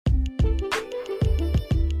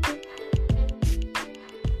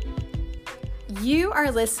You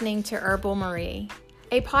are listening to Herbal Marie,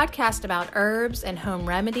 a podcast about herbs and home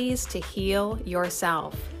remedies to heal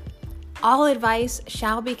yourself. All advice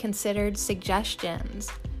shall be considered suggestions.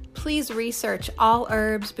 Please research all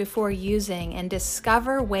herbs before using and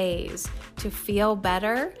discover ways to feel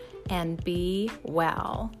better and be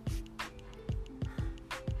well.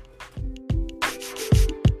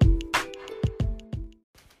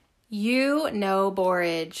 You know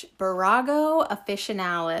borage, Borago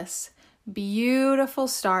officinalis, beautiful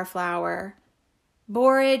star flower.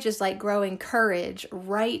 Borage is like growing courage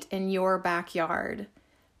right in your backyard.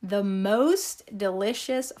 The most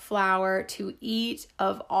delicious flower to eat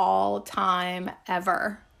of all time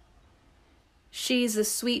ever. She's a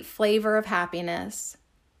sweet flavor of happiness.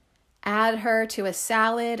 Add her to a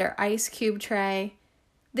salad or ice cube tray.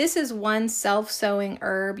 This is one self-sowing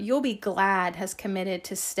herb you'll be glad has committed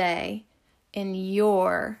to stay in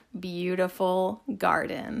your beautiful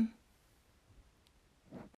garden.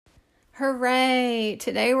 Hooray!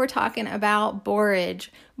 Today we're talking about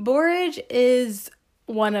borage. Borage is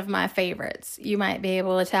one of my favorites. You might be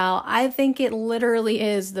able to tell. I think it literally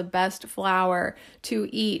is the best flower to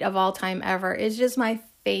eat of all time ever. It's just my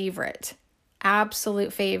favorite.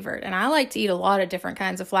 Absolute favorite. And I like to eat a lot of different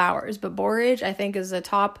kinds of flowers, but borage I think is the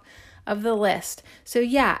top of the list. So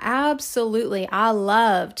yeah, absolutely. I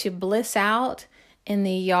love to bliss out in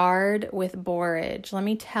the yard with borage. Let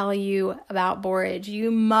me tell you about borage.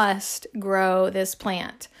 You must grow this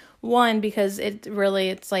plant. One, because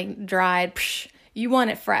it's like dried. You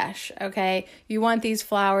want it fresh, okay? You want these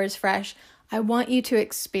flowers fresh. I want you to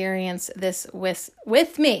experience this with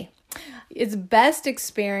me. It's best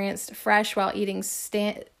experienced fresh while eating,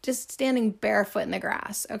 just standing barefoot in the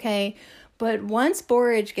grass, okay? But once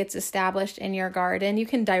borage gets established in your garden, you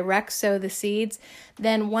can direct sow the seeds.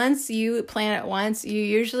 Then once you plant it once, you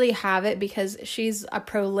usually have it because she's a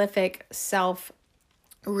prolific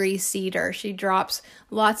self-reseeder. She drops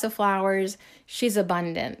lots of flowers. She's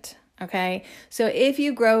abundant, okay? So if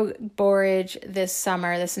you grow borage this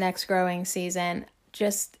summer, this next growing season,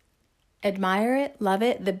 just admire it, love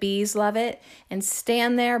it, the bees love it, and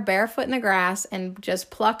stand there barefoot in the grass and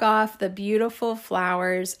just pluck off the beautiful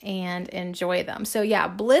flowers and enjoy them. So yeah,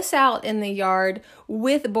 bliss out in the yard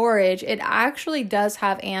with borage. It actually does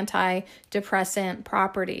have antidepressant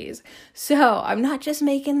properties. So I'm not just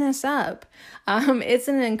making this up. It's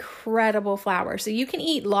an incredible flower. So you can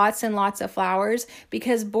eat lots and lots of flowers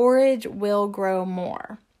because borage will grow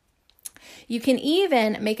more. You can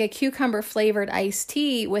even make a cucumber flavored iced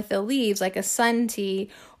tea with the leaves, like a sun tea,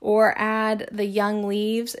 or add the young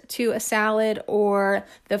leaves to a salad or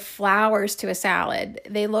the flowers to a salad.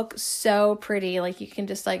 They look so pretty. Like you can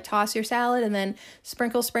just like toss your salad and then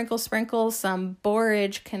sprinkle some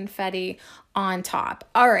borage confetti on top.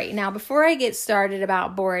 All right, now before I get started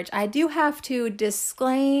about borage, I do have to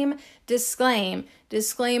disclaim out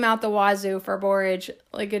the wazoo for borage.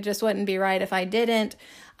 Like it just wouldn't be right if I didn't.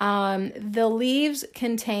 The leaves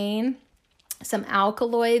contain some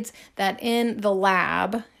alkaloids that in the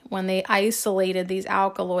lab, when they isolated these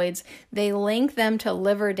alkaloids, they link them to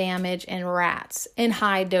liver damage in rats in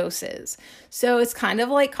high doses. So it's kind of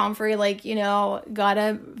like comfrey, like,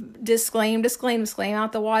 gotta disclaim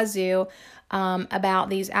out the wazoo about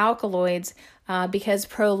these alkaloids because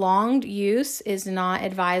prolonged use is not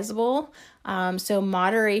advisable. So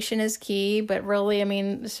moderation is key, but really,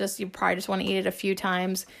 it's just, you probably just want to eat it a few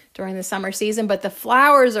times during the summer season, but the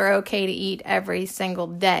flowers are okay to eat every single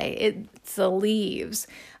day. It's the leaves,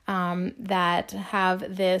 that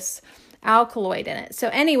have this alkaloid in it. So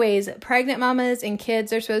anyways, pregnant mamas and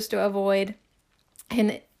kids are supposed to avoid,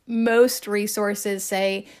 and most resources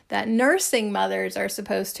say that nursing mothers are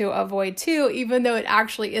supposed to avoid too, even though it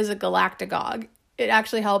actually is a galactagogue. It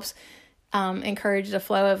actually helps, encourage the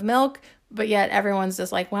flow of milk. But yet everyone's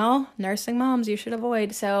just like, well, nursing moms, you should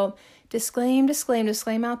avoid. So disclaim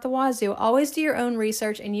out the wazoo. Always do your own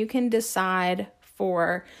research and you can decide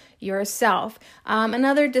for yourself.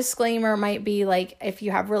 Another disclaimer might be like if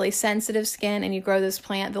you have really sensitive skin and you grow this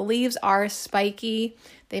plant, the leaves are spiky.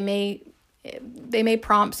 They may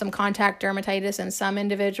prompt some contact dermatitis in some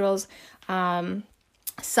individuals.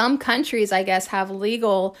 Some countries, I guess, have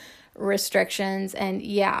legal restrictions, and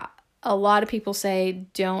yeah, a lot of people say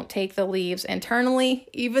don't take the leaves internally,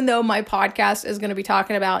 even though my podcast is going to be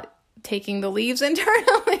talking about taking the leaves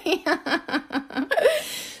internally.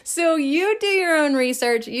 So you do your own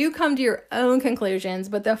research, you come to your own conclusions,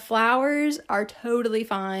 but the flowers are totally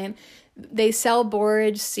fine. They sell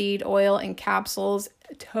borage seed oil in capsules,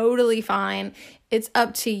 totally fine. it's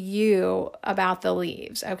up to you about the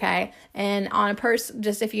leaves, okay? And on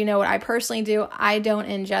just if you know what I personally do, I don't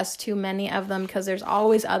ingest too many of them because there's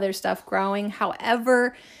always other stuff growing.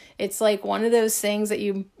 However, it's like one of those things that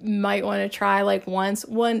you might want to try like once,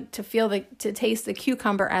 to taste the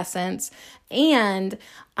cucumber essence, and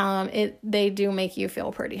they do make you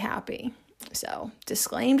feel pretty happy. So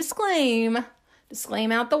disclaim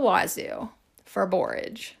out the wazoo for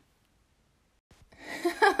borage.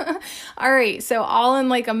 All right, so all in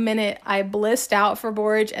like a minute, I blissed out for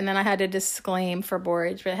borage and then I had to disclaim for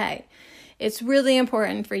borage. But hey, it's really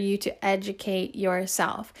important for you to educate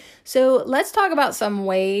yourself. So let's talk about some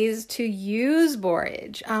ways to use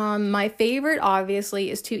borage. My favorite, obviously,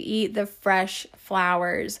 is to eat the fresh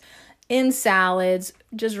flowers in salads,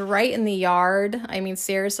 just right in the yard. I mean,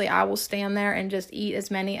 seriously, I will stand there and just eat as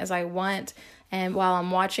many as I want. And while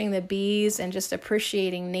I'm watching the bees and just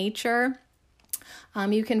appreciating nature.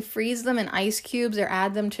 You can freeze them in ice cubes or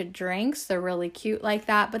add them to drinks. They're really cute like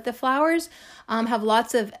that. But the flowers have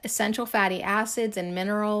lots of essential fatty acids and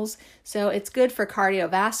minerals. So it's good for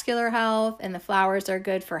cardiovascular health, and the flowers are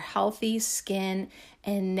good for healthy skin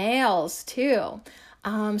and nails too.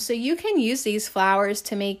 So you can use these flowers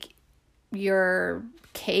to make your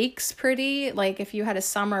cakes pretty. Like if you had a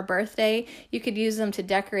summer birthday, you could use them to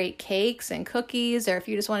decorate cakes and cookies, or if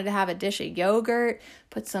you just wanted to have a dish of yogurt,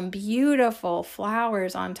 put some beautiful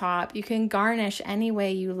flowers on top. You can garnish any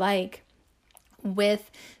way you like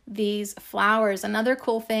with these flowers. Another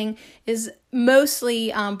cool thing is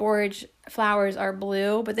mostly borage flowers are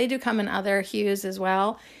blue, but they do come in other hues as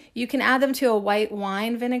well. You can add them to a white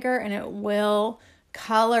wine vinegar and it will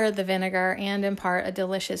color the vinegar and impart a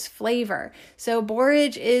delicious flavor. So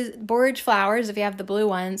borage flowers, if you have the blue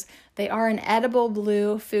ones, they are an edible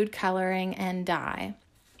blue food coloring and dye.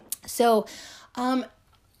 So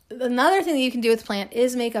another thing that you can do with the plant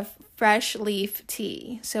is make a fresh leaf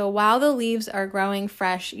tea. So while the leaves are growing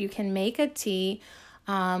fresh, you can make a tea.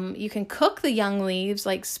 You can cook the young leaves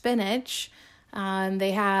like spinach.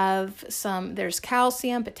 They have there's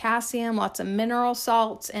calcium, potassium, lots of mineral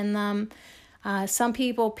salts in them. Some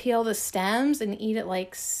people peel the stems and eat it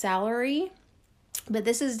like celery. But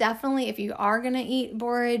this is definitely, if you are going to eat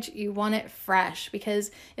borage, you want it fresh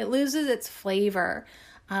because it loses its flavor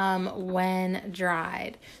when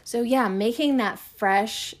dried. So yeah, making that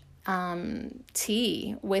fresh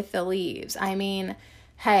tea with the leaves. I mean,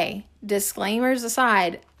 hey, disclaimers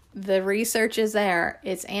aside, the research is there.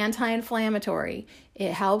 It's anti-inflammatory.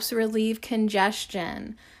 It helps relieve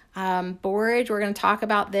congestion. Borage, we're going to talk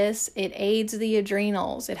about this. It aids the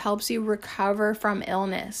adrenals. It helps you recover from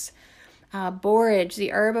illness. Borage,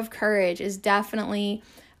 the herb of courage, is definitely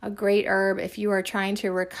a great herb if you are trying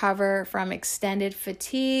to recover from extended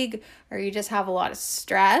fatigue or you just have a lot of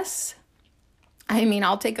stress. I mean,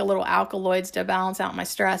 I'll take a little alkaloids to balance out my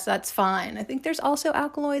stress. That's fine. I think there's also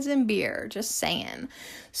alkaloids in beer, just saying.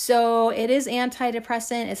 So it is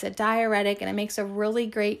antidepressant, it's a diuretic, and it makes a really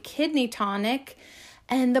great kidney tonic.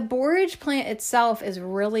 And the borage plant itself is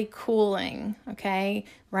really cooling, okay?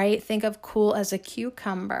 Right? Think of cool as a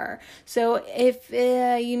cucumber. So if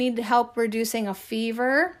you need help reducing a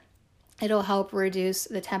fever, it'll help reduce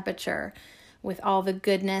the temperature with all the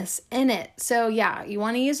goodness in it. So yeah, you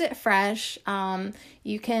want to use it fresh.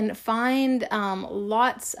 You can find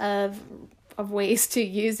lots of ways to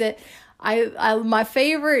use it. My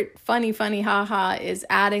favorite funny haha is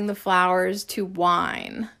adding the flowers to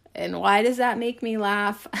wine. And why does that make me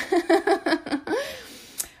laugh?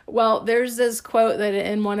 Well, there's this quote that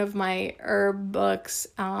in one of my herb books,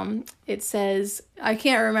 it says, I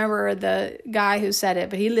can't remember the guy who said it,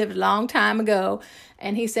 but he lived a long time ago.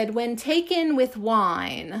 And he said, when taken with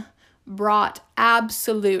wine, brought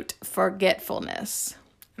absolute forgetfulness.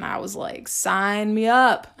 And I was like, sign me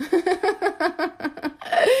up.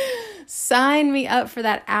 Sign me up for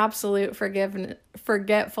that absolute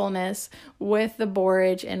forgetfulness with the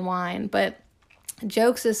borage and wine. But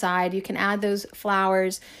jokes aside, you can add those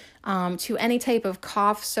flowers to any type of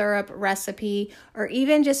cough syrup recipe, or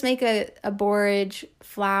even just make a borage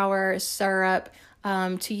flower syrup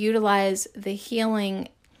to utilize the healing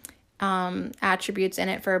attributes in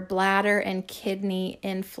it for bladder and kidney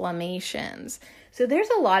inflammations. So there's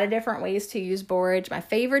a lot of different ways to use borage. My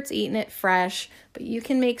favorite's eating it fresh, but you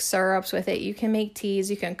can make syrups with it. You can make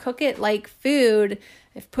teas. You can cook it like food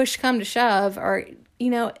if push come to shove. Or,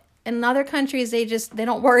 in other countries, they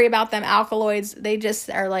don't worry about them alkaloids. They just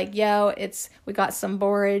are like, we got some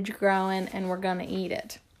borage growing and we're going to eat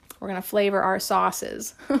it. We're going to flavor our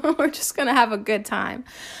sauces. We're just going to have a good time.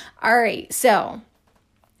 All right, so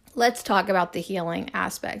let's talk about the healing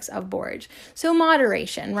aspects of borage. So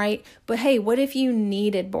moderation, right? But hey, what if you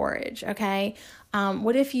needed borage, okay?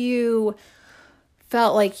 What if you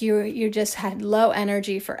felt like you just had low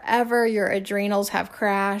energy forever, your adrenals have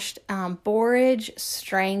crashed? Borage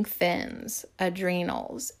strengthens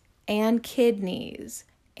adrenals and kidneys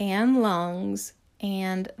and lungs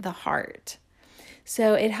and the heart.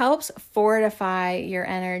 So it helps fortify your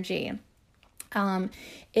energy.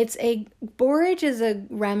 Borage is a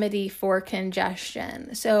remedy for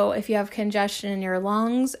congestion. So if you have congestion in your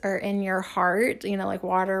lungs or in your heart, like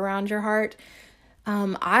water around your heart,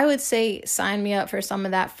 I would say sign me up for some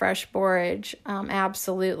of that fresh borage.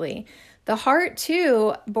 Absolutely. The heart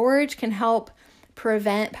too, borage can help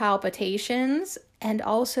prevent palpitations and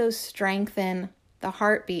also strengthen the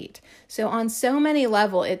heartbeat. So on so many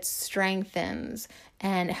levels, it strengthens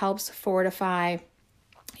and helps fortify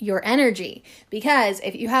your energy, because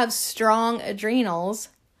if you have strong adrenals,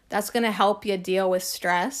 that's going to help you deal with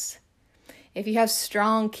stress. If you have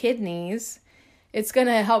strong kidneys, it's going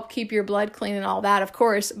to help keep your blood clean and all that, of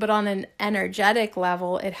course, but on an energetic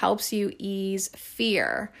level, it helps you ease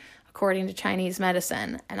fear, according to Chinese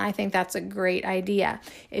medicine. And I think that's a great idea.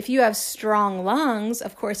 If you have strong lungs,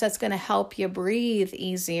 of course, that's going to help you breathe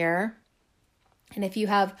easier. And if you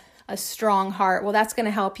have a strong heart, well, that's going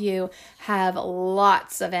to help you have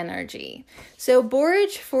lots of energy. So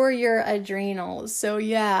borage for your adrenals. So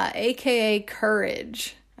yeah, AKA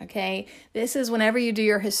courage. Okay. This is whenever you do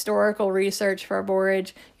your historical research for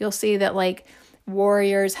borage, you'll see that like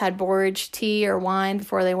warriors had borage tea or wine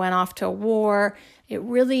before they went off to war.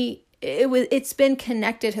 It's been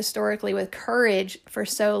connected historically with courage for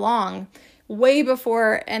so long, way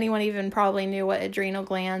before anyone even probably knew what adrenal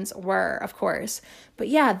glands were, of course. But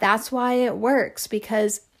yeah, that's why it works,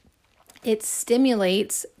 because it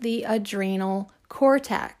stimulates the adrenal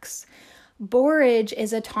cortex. Borage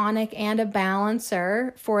is a tonic and a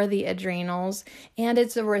balancer for the adrenals, and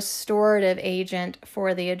it's a restorative agent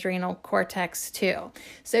for the adrenal cortex too.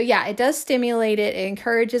 So yeah, it does stimulate it. It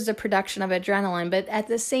encourages the production of adrenaline, but at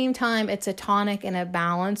the same time, it's a tonic and a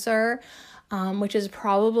balancer, which is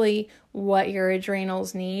probably what your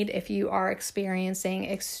adrenals need if you are experiencing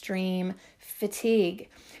extreme fatigue.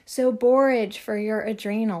 So borage for your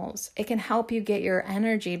adrenals, it can help you get your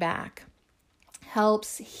energy back,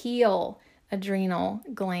 helps heal adrenal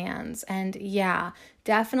glands, and yeah,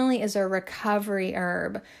 definitely is a recovery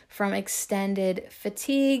herb from extended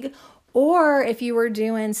fatigue. Or if you were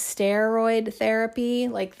doing steroid therapy,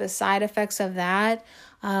 like the side effects of that,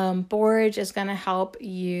 borage is going to help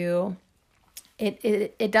you.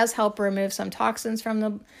 It does help remove some toxins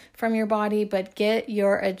from your body, but get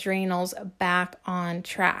your adrenals back on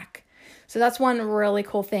track. So that's one really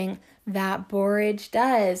cool thing that borage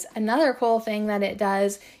does. Another cool thing that it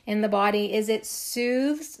does in the body is it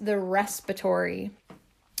soothes the respiratory,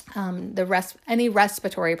 any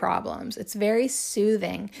respiratory problems. It's very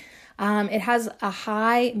soothing. It has a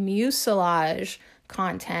high mucilage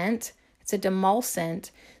content. It's a demulcent.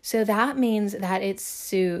 So that means that it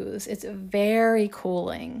soothes. It's very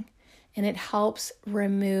cooling, and it helps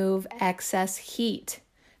remove excess heat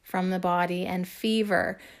from the body and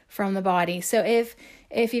fever from the body. So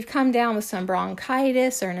if you've come down with some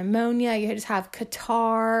bronchitis or pneumonia, you just have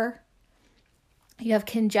catarrh, you have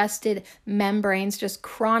congested membranes, just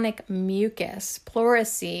chronic mucus,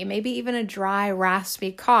 pleurisy, maybe even a dry,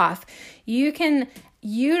 raspy cough, you can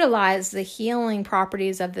utilize the healing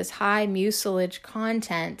properties of this high mucilage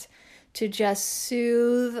content to just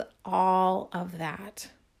soothe all of that.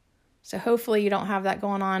 So hopefully you don't have that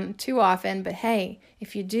going on too often, but hey,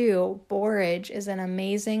 if you do, borage is an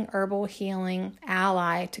amazing herbal healing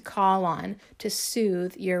ally to call on to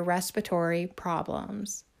soothe your respiratory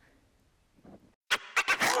problems.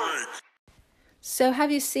 So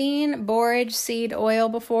have you seen borage seed oil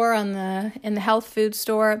before in the health food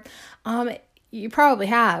store? You probably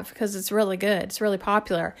have, because it's really good. It's really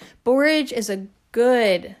popular. Borage is a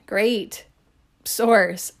great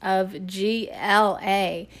source of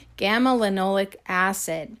GLA, gamma-linolic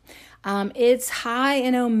acid. It's high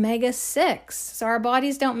in omega-6. So our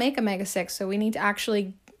bodies don't make omega-6, so we need to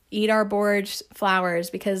actually eat our borage flowers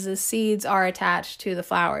because the seeds are attached to the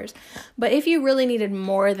flowers. But if you really needed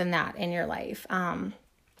more than that in your life,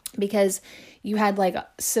 because you had like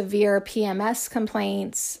severe PMS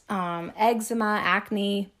complaints, eczema,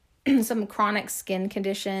 acne, some chronic skin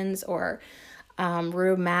conditions, or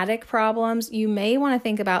rheumatic problems, you may want to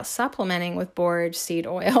think about supplementing with borage seed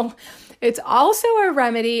oil. It's also a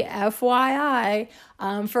remedy, FYI,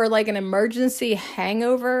 for like an emergency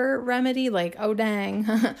hangover remedy, like, oh dang,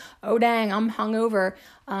 I'm hungover.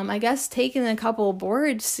 I guess taking a couple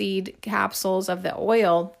borage seed capsules of the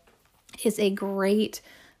oil is a great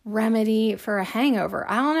remedy for a hangover.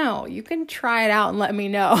 I don't know. You can try it out and let me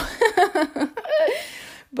know.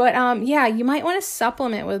 But yeah, you might want to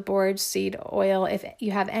supplement with borage seed oil if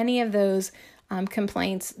you have any of those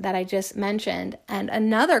complaints that I just mentioned. And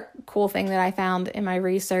another cool thing that I found in my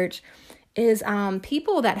research is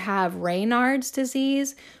people that have Raynaud's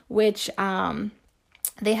disease, which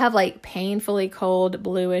they have like painfully cold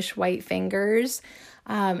bluish white fingers.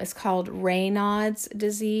 It's called Raynaud's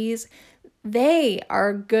disease. They are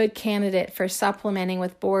a good candidate for supplementing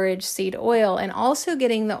with borage seed oil and also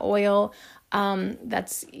getting the oil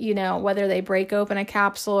that's, whether they break open a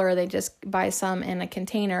capsule or they just buy some in a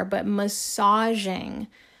container, but massaging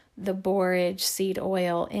the borage seed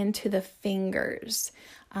oil into the fingers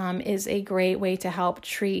is a great way to help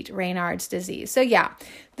treat Raynaud's disease. So yeah,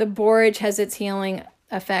 the borage has its healing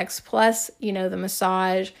effects, plus, the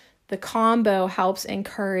massage, the combo helps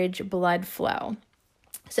encourage blood flow.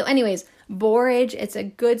 So anyways, borage, it's a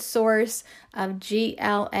good source of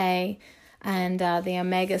GLA and the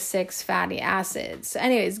omega-6 fatty acids. So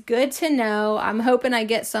anyways, good to know. I'm hoping I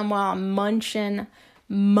get some while I'm munching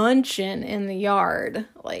in the yard.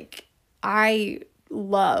 Like, I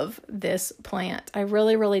love this plant. I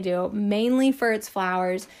really, really do, mainly for its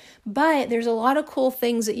flowers, but there's a lot of cool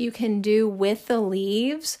things that you can do with the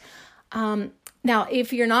leaves. Now,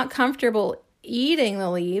 if you're not comfortable eating the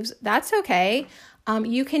leaves, that's okay.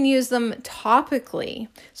 You can use them topically.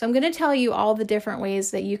 So I'm going to tell you all the different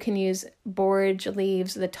ways that you can use borage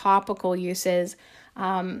leaves, the topical uses,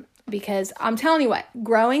 because I'm telling you what,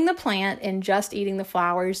 growing the plant and just eating the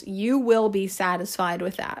flowers, you will be satisfied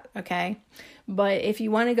with that, okay? But if you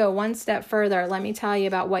want to go one step further, let me tell you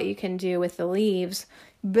about what you can do with the leaves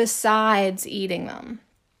besides eating them,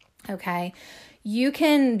 okay? You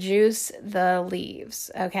can juice the leaves,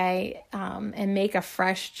 okay, and make a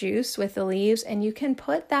fresh juice with the leaves, and you can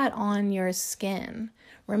put that on your skin.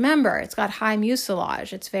 Remember, it's got high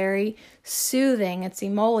mucilage. It's very soothing. It's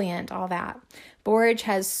emollient, all that. Borage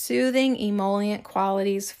has soothing emollient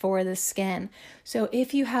qualities for the skin. So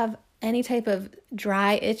if you have any type of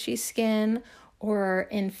dry, itchy skin or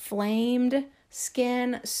inflamed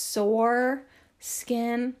skin, sore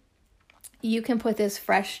skin, you can put this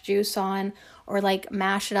fresh juice on, or like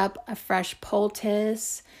mash it up a fresh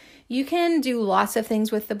poultice. You can do lots of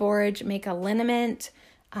things with the borage. Make a liniment,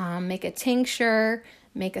 make a tincture,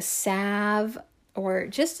 make a salve, or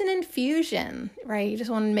just an infusion, right? You just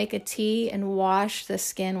want to make a tea and wash the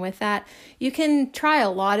skin with that. You can try a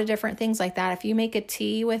lot of different things like that. If you make a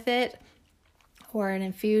tea with it or an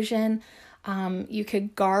infusion, you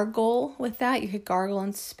could gargle with that. You could gargle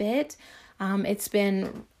and spit. It's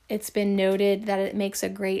been noted that it makes a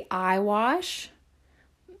great eye wash,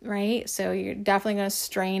 right? So you're definitely going to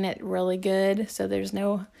strain it really good so there's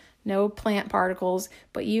no plant particles,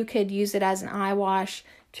 but you could use it as an eye wash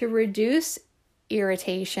to reduce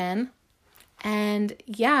irritation. And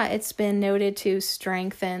yeah, it's been noted to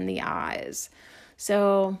strengthen the eyes.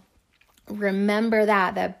 So remember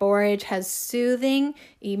that borage has soothing,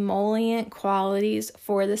 emollient qualities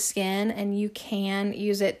for the skin, and you can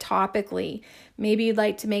use it topically. Maybe you'd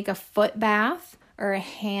like to make a foot bath or a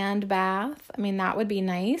hand bath. I mean, that would be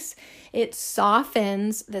nice. It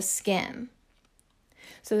softens the skin.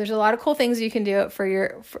 So there's a lot of cool things you can do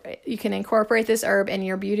you can incorporate this herb in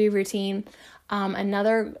your beauty routine.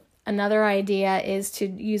 Another idea is to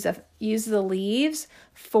use the leaves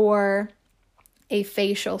for a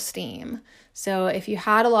facial steam. So if you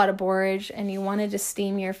had a lot of borage and you wanted to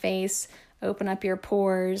steam your face, open up your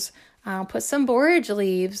pores, put some borage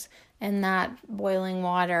leaves in that boiling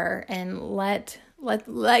water and let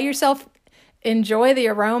yourself enjoy the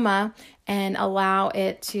aroma and allow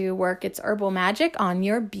it to work its herbal magic on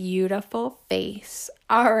your beautiful face.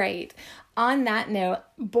 All right. On that note,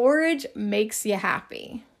 borage makes you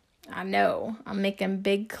happy. I know I'm making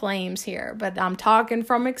big claims here, but I'm talking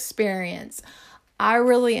from experience. I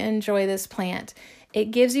really enjoy this plant.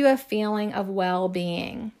 It gives you a feeling of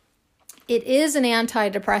well-being. It is an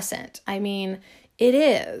antidepressant. I mean, it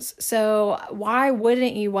is. So why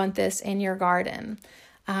wouldn't you want this in your garden?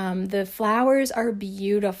 The flowers are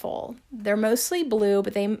beautiful. They're mostly blue,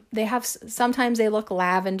 but they have, sometimes they look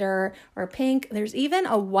lavender or pink. There's even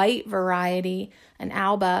a white variety, an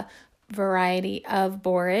alba variety of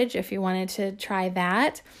borage, if you wanted to try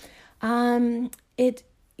that. When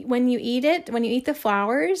you eat the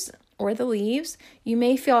flowers or the leaves, you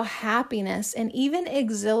may feel happiness and even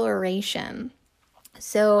exhilaration.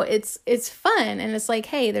 So it's fun, and it's like,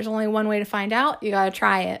 hey, there's only one way to find out. You got to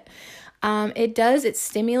try it. It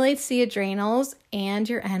stimulates the adrenals and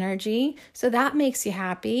your energy. So that makes you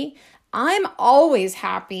happy. I'm always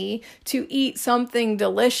happy to eat something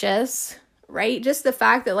delicious, right? Just the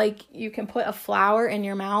fact that like you can put a flower in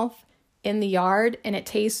your mouth in the yard and it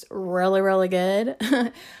tastes really, really good,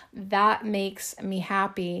 that makes me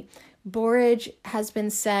happy. Borage has been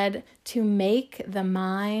said to make the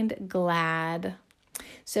mind glad.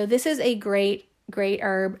 So this is a great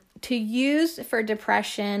herb to use for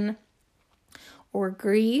depression or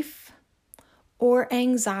grief or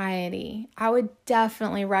anxiety. I would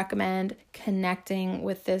definitely recommend connecting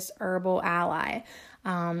with this herbal ally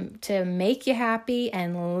to make you happy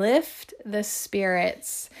and lift the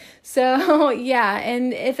spirits. So yeah,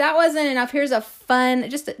 and if that wasn't enough, here's a fun,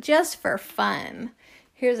 just for fun.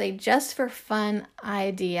 Here's a just for fun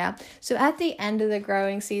idea. So at the end of the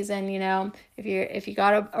growing season, if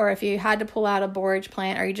you had to pull out a borage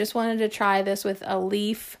plant, or you just wanted to try this with a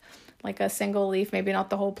leaf, like a single leaf, maybe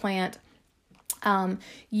not the whole plant,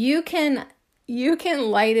 you can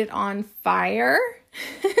light it on fire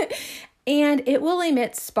and it will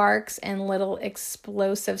emit sparks and little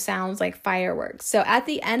explosive sounds like fireworks. So at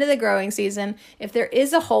the end of the growing season, if there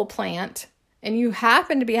is a whole plant and you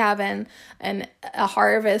happen to be having a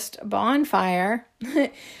harvest bonfire,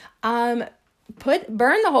 burn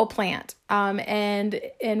the whole plant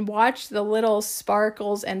and watch the little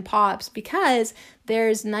sparkles and pops, because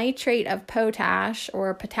there's nitrate of potash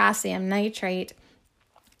or potassium nitrate.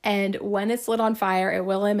 And when it's lit on fire, it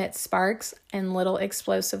will emit sparks and little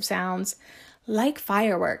explosive sounds like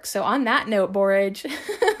fireworks. So on that note, borage,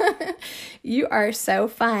 you are so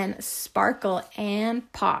fun. Sparkle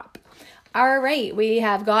and pop. All right, we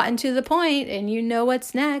have gotten to the point, and you know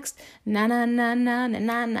what's next. Na na na na na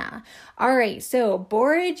na na. All right, so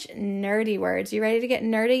borage nerdy words. You ready to get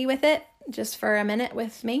nerdy with it? Just for a minute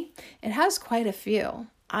with me? It has quite a few.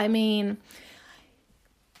 I mean,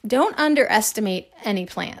 don't underestimate any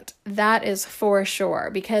plant. That is for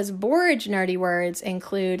sure, because borage nerdy words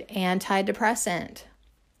include antidepressant,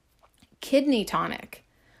 kidney tonic,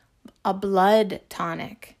 a blood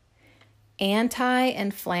tonic,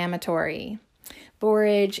 anti-inflammatory.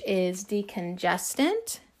 Borage is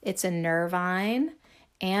decongestant. It's a nervine.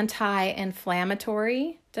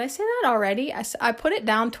 Anti-inflammatory. Did I say that already? I put it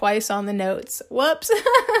down twice on the notes. Whoops.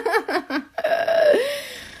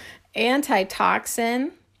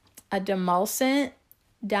 Antitoxin, a demulcent,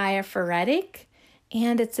 diaphoretic,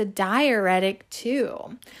 and it's a diuretic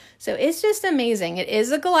too. So it's just amazing. It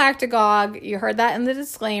is a galactagogue. You heard that in the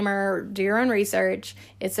disclaimer. Do your own research.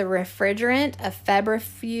 It's a refrigerant, a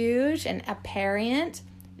febrifuge, an aperient,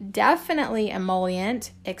 definitely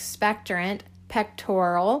emollient, expectorant,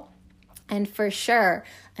 pectoral, and for sure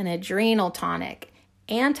an adrenal tonic,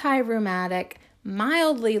 anti-rheumatic,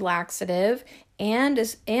 mildly laxative, and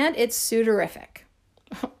it's sudorific.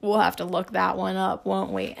 We'll have to look that one up,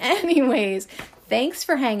 won't we? Anyways, thanks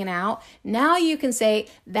for hanging out. Now you can say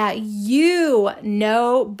that you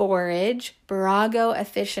know borage, Borago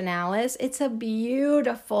officinalis. It's a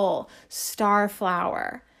beautiful star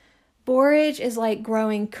flower. Borage is like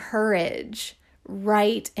growing courage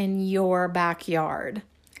right in your backyard.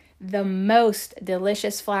 The most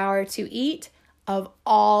delicious flower to eat of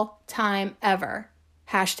all time ever.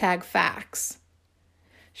 #facts.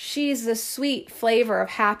 She's the sweet flavor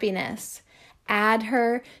of happiness. Add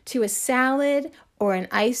her to a salad or an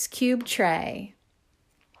ice cube tray.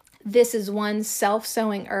 This is one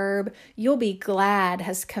self-sowing herb you'll be glad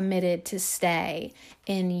has committed to stay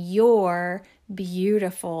in your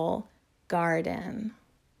beautiful garden.